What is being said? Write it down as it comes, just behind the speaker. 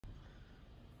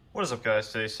What is up, guys?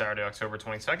 Today's Saturday, October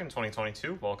 22nd,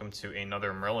 2022. Welcome to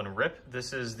another Merlin Rip.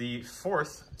 This is the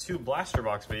fourth two blaster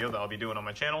box video that I'll be doing on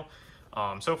my channel.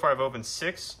 So far, I've opened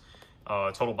six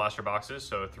total blaster boxes,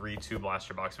 so two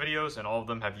blaster box videos, and all of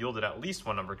them have yielded at least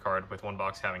one numbered card, with one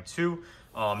box having two.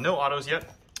 No autos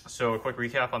yet, so a quick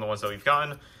recap on the ones that we've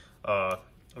gotten.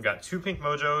 We've got two pink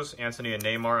mojos, Anthony and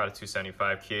Neymar out of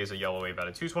 275, Chiesa yellow wave out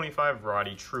of 225,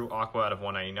 Verratti true aqua out of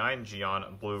 199, Gian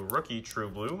blue rookie true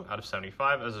blue out of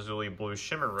 75, Azazuli blue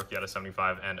shimmer rookie out of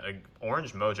 75, and an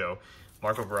orange mojo,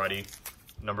 Marco Verratti,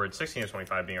 numbered 16 of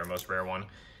 25 being our most rare one.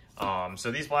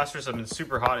 So these blasters have been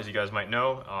super hot, as you guys might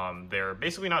know. They're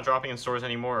basically not dropping in stores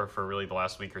anymore for really the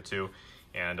last week or two,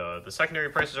 and the secondary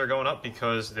prices are going up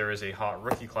because there is a hot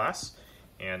rookie class,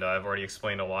 and I've already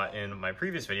explained a lot in my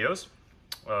previous videos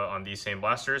on these same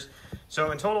blasters.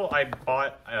 So in total, I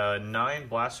bought 9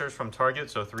 blasters from Target,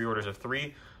 so 3 orders of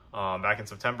 3 back in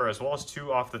September, as well as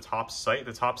 2 off the top site.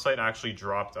 The top site actually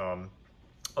dropped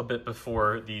a bit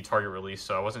before the Target release,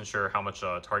 so I wasn't sure how much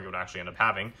Target would actually end up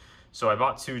having. So I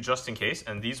bought 2 just in case,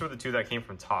 and these were the 2 that came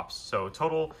from Tops. So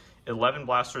total 11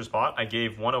 blasters bought. I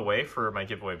gave 1 away for my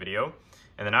giveaway video.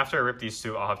 And then after I rip these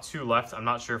 2, I'll have 2 left. I'm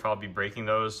not sure if I'll be breaking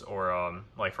those or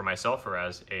like for myself or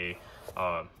as a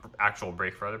actual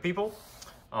break for other people.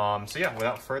 So yeah,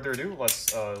 without further ado,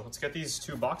 let's get these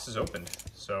 2 boxes opened.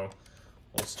 So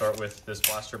we'll start with this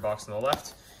blaster box on the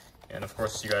left. And of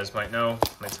course, you guys might know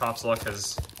my Topps luck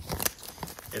has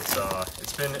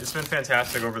it's been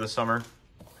fantastic over the summer.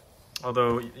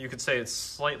 Although you could say it's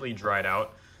slightly dried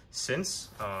out since,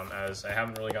 as I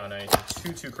haven't really gotten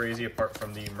anything too crazy apart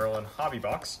from the Merlin hobby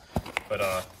box. But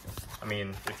I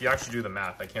mean, if you actually do the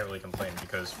math, I can't really complain,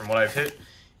 because from what I've hit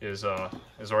is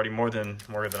already more than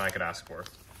I could ask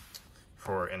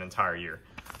for an entire year.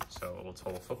 So a little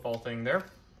total football thing there.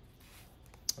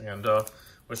 And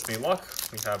wish me luck.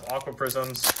 We have aqua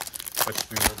prisms, which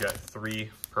we will get 3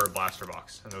 per blaster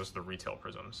box, and those are the retail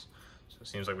prisms. So it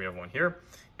seems like we have one here.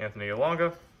 Anthony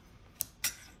Elonga,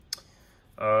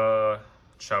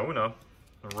 Chauna,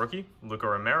 rookie, Luca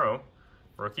Romero,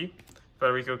 rookie,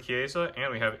 Federico Chiesa,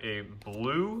 and we have a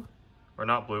blue, or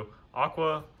not blue,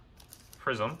 aqua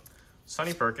prism,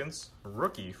 Sonny Perkins,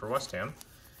 rookie for West Ham.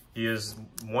 He is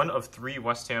one of 3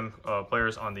 West Ham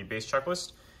players on the base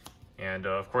checklist, and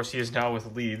of course he is now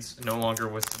with Leeds, no longer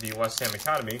with the West Ham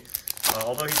Academy,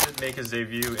 although he did make his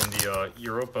debut in the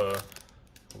Europa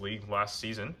League last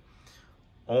season.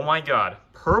 Oh my god,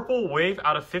 purple wave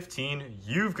out of 15.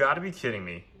 You've got to be kidding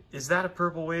me. Is that a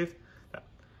purple wave?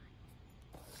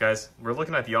 Guys, we're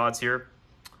looking at the odds here.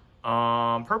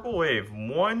 Purple wave,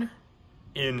 1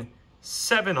 in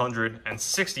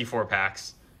 764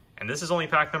 packs. And this is only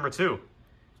pack number 2.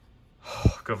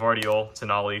 Gavardiol,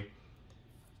 Tonali,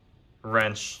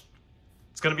 Wrench.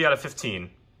 It's going to be out of 15.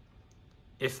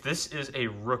 If this is a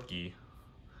rookie,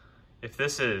 if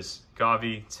this is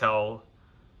Gavi, Tell,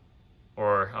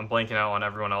 or I'm blanking out on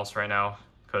everyone else right now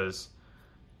because,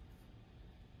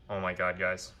 oh my god,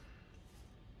 guys.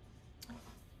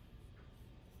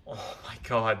 Oh my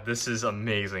god, this is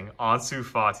amazing. Ansu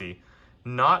Fati,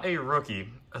 not a rookie,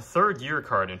 a 3rd year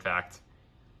card, in fact.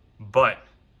 But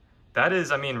that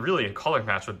is, I mean, really a color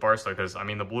match with Barca, because, I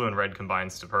mean, the blue and red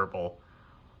combines to purple.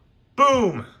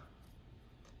 Boom!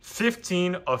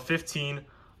 15 of 15,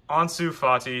 Ansu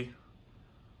Fati.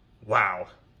 Wow.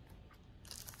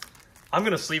 I'm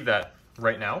going to sleeve that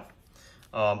right now,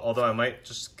 although I might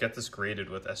just get this graded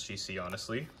with SGC,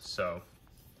 honestly. So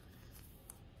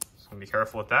I'm going to be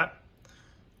careful with that.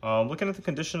 Looking at the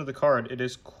condition of the card, it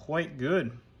is quite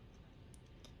good.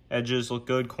 Edges look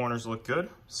good, corners look good.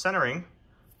 Centering,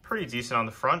 pretty decent on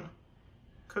the front.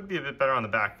 Could be a bit better on the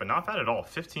back, but not bad at all.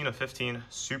 15 of 15,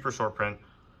 super short print.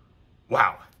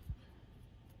 Wow.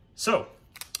 So,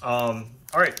 all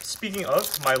right, speaking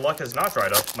of, my luck has not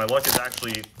dried up. My luck is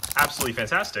actually absolutely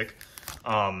fantastic.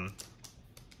 Wow,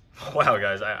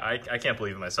 guys, I can't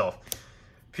believe it myself.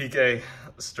 PK,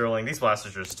 Sterling, these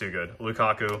blasters are just too good.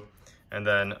 Lukaku, and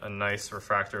then a nice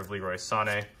refractor of Leroy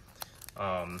Sané.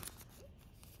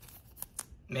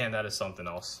 Man, that is something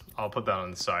else. I'll put that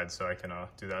on the side so I can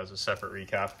do that as a separate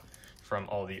recap from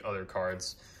all the other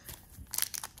cards.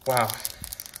 Wow.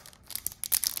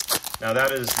 Now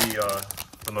that is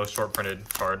the most short printed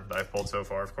card that I've pulled so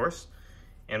far, of course.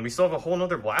 And we still have a whole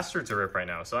nother blaster to rip right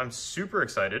now, so I'm super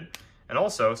excited. And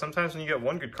also, sometimes when you get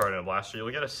one good card in a blaster,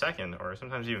 you'll get a second, or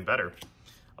sometimes even better.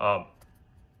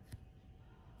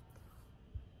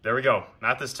 There we go.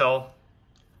 Mathis Tell.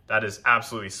 That is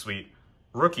absolutely sweet.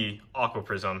 Rookie Aqua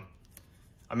Prism.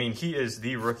 I mean, he is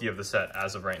the rookie of the set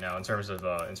as of right now in terms of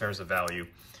value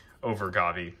over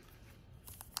Gavi.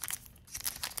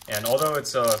 And although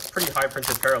it's a pretty high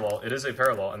printed parallel, it is a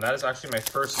parallel, and that is actually my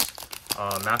first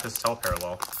Mathis Tell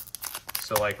parallel.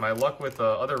 So like my luck with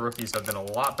other rookies have been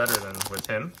a lot better than with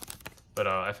him, but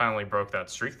I finally broke that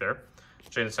streak there.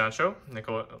 Jadon Sancho,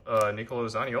 Nicolo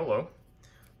Zaniolo,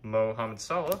 Mohamed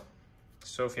Salah,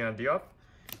 Sofiane Diop,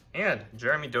 and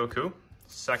Jeremy Doku,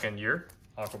 second year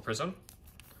Aqua Prism,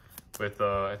 with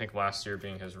I think last year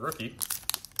being his rookie.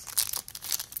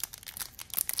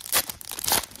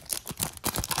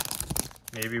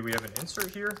 Maybe we have an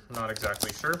insert here, not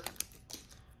exactly sure.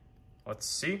 Let's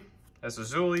see.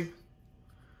 Ezazuli,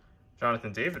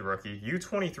 Jonathan David rookie,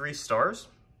 U23 stars,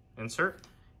 insert,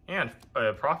 and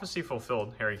a prophecy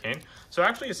fulfilled Harry Kane. So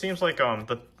actually it seems like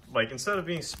instead of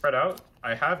being spread out,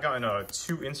 I have gotten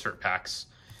 2 insert packs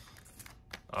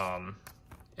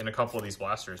in a couple of these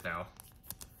blasters now.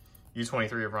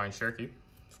 U23 of Ryan Cherky,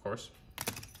 of course.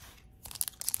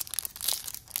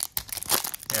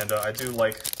 And I do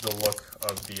like the look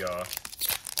of the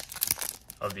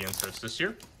inserts this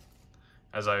year,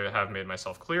 as I have made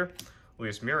myself clear.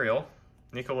 Luis Muriel,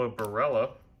 Nicolo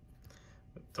Barella,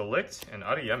 Delict, and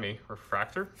Adeyemi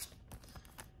refractor.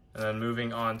 And then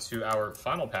moving on to our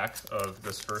final pack of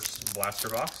this first blaster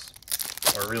box,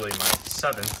 or really my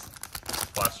 7th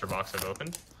blaster box I've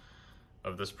opened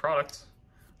of this product.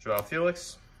 Joao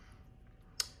Felix,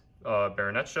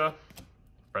 Baronetcha,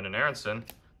 Brendan Aronson,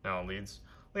 now in Leeds,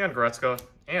 Leon Goretzka,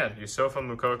 and Yusufa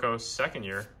Moukoko, second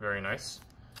year, very nice,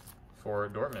 for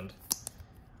Dortmund.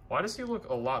 Why does he look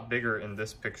a lot bigger in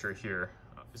this picture here?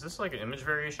 Is this like an image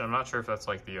variation? I'm not sure if that's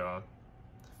like the,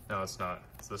 no, it's not.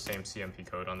 It's the same CMP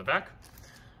code on the back.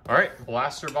 All right,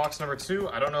 blaster box number 2.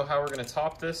 I don't know how we're gonna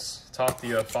top this. Top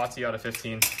the Fati out of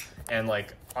 15. And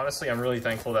like, honestly, I'm really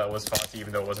thankful that it was Fati,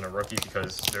 even though it wasn't a rookie,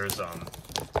 because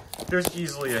there's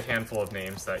easily a handful of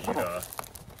names that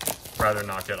you'd rather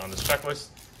not get on this checklist.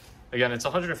 Again, it's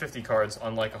 150 cards,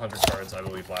 unlike 100 cards, I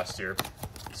believe, last year.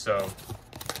 So,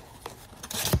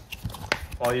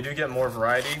 while you do get more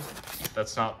variety,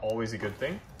 that's not always a good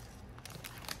thing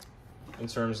in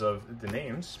terms of the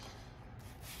names.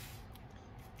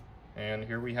 And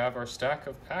here we have our stack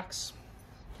of packs.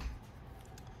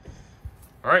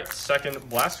 All right, second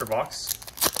blaster box.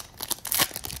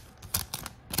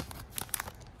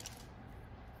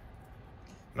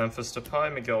 Memphis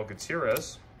Depay, Miguel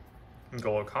Gutierrez,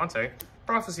 N'Golo Kante,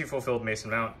 Prophecy Fulfilled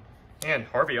Mason Mount, and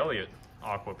Harvey Elliott,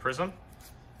 Aqua Prism.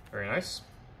 Very nice.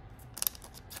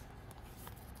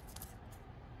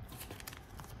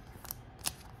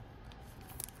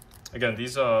 Again,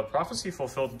 these Prophecy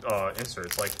Fulfilled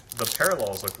inserts, like the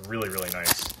parallels look really, really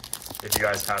nice. If you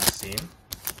guys haven't seen.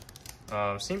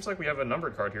 Seems like we have a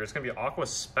numbered card here. It's going to be Aqua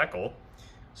Speckle.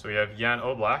 So we have Jan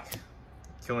Oblak,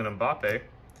 Kylian Mbappe,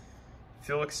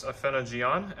 Felix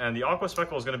Afena-Gyan, and the Aqua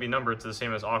Speckle is going to be numbered to the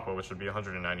same as Aqua, which would be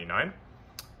 199.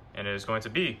 And it is going to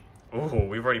be, oh,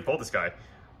 we've already pulled this guy,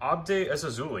 Abde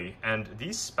Ezazuli. And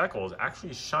these speckles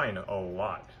actually shine a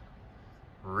lot.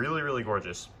 Really, really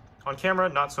gorgeous. On camera,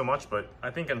 not so much, but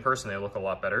I think in person they look a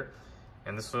lot better.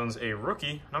 And this one's a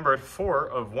rookie, numbered 4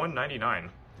 of 199.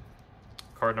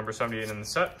 Card number 78 in the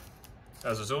set,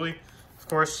 Ezazuli. Of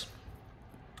course,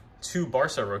 2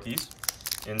 Barca rookies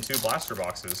in 2 blaster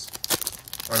boxes.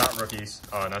 Or not rookies,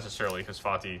 necessarily, because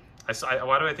Fati,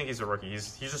 why do I think he's a rookie?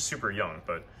 He's just super young,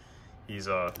 but he's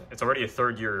it's already a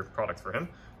 3rd year product for him.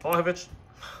 Vlahovic,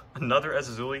 another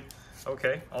Ezazuli.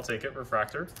 Okay, I'll take it,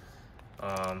 refractor.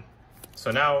 So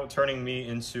now turning me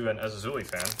into an Ezazuli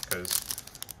fan, because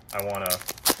I want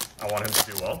him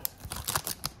to do well.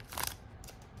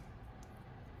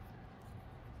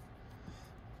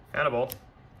 Hannibal,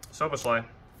 Soboslai,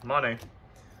 Mane,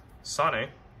 Sane,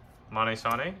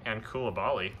 and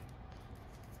Koulibaly.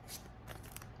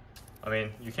 I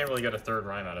mean, you can't really get a 3rd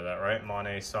rhyme out of that, right?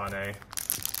 Mane, Sane,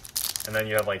 and then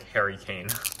you have like Harry Kane.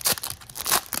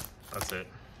 That's it.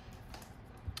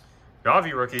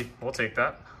 Gavi rookie, we'll take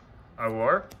that.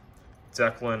 Aouar,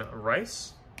 Declan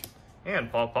Rice,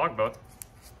 and Paul Pogba.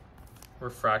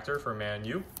 Refractor for Man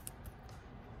U.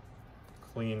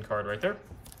 Clean card right there.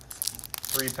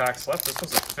 3 packs left. This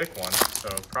one's a thick one, so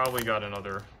probably got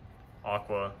another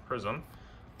Aqua Prism.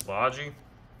 Laji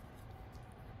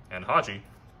and Haji.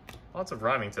 Lots of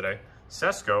rhyming today.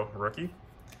 Sesko, rookie.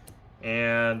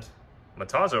 And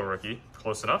Matazo, rookie.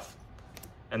 Close enough.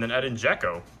 And then Edin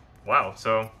Dzeko. Wow,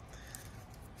 so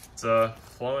it's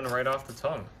flowing right off the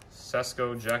tongue.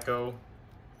 Sesko, Dzeko,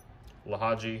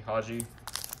 Lahaji, Haji.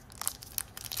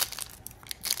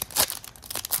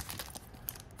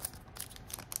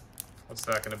 What's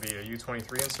that going to be? A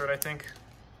U23 insert, I think.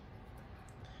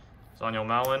 Daniel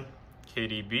Malin,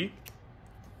 KDB,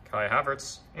 Kai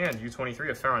Havertz, and U23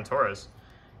 of Ferran Torres.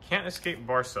 can't escape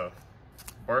Barca.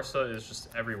 Barca is just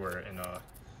everywhere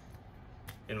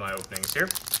in my openings here.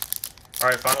 All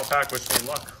right, final pack, wish me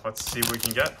luck. Let's see what we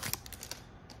can get.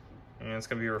 And it's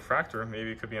gonna be a refractor.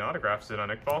 Maybe it could be an autograph.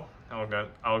 Zidane Iqbal,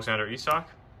 Alexander Isak,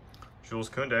 Jules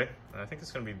Koundé, and I think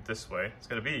it's gonna be this way. It's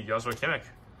gonna be Joshua Kimmich,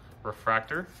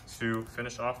 refractor, to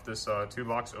finish off this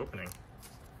 2-box opening.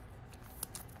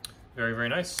 Very, very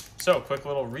nice. So, quick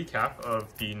little recap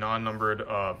of the non-numbered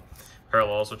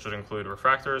parallels, which would include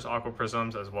refractors, aqua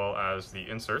prisms, as well as the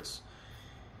inserts.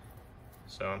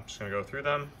 So I'm just gonna go through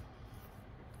them.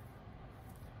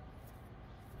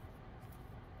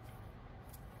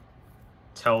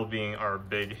 Tell being our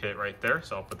big hit right there,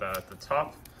 so I'll put that at the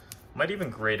top. Might even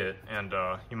grade it, and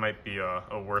he might be a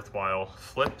worthwhile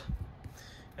flip.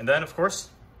 And then, of course,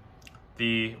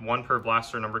 the 1 per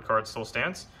blaster numbered card still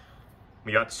stands.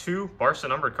 We got 2 Barca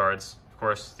numbered cards. Of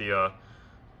course, the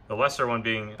lesser one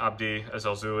being Abdi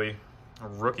Ezelzouli,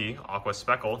 rookie, Aqua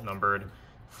Speckle, numbered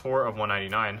 4 of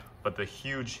 199, but the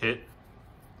huge hit,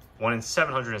 1 in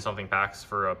 700 and something packs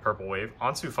for a Purple Wave,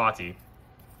 Ansu Fati,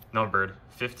 numbered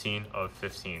 15 of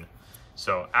 15.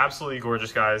 So absolutely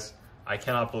gorgeous, guys. I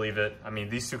cannot believe it. I mean,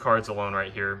 these 2 cards alone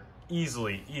right here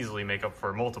easily make up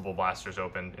for multiple blasters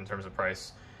opened in terms of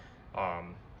price.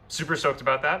 Super stoked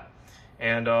about that.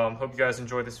 And hope you guys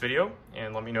enjoyed this video,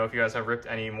 and let me know if you guys have ripped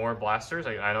any more blasters.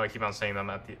 I know I keep on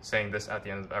saying this at the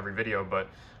end of every video, but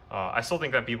I still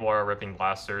think that people are ripping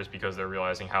blasters because they're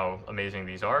realizing how amazing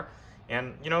these are.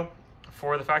 And you know,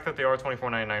 for the fact that they are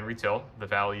 $24.99 retail, the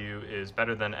value is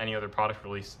better than any other product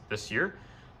released this year.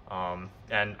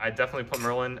 And I definitely put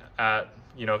Merlin at,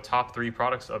 you know, top 3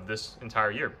 products of this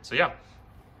entire year. So yeah,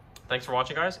 thanks for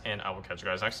watching, guys, and I will catch you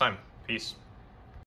guys next time. Peace.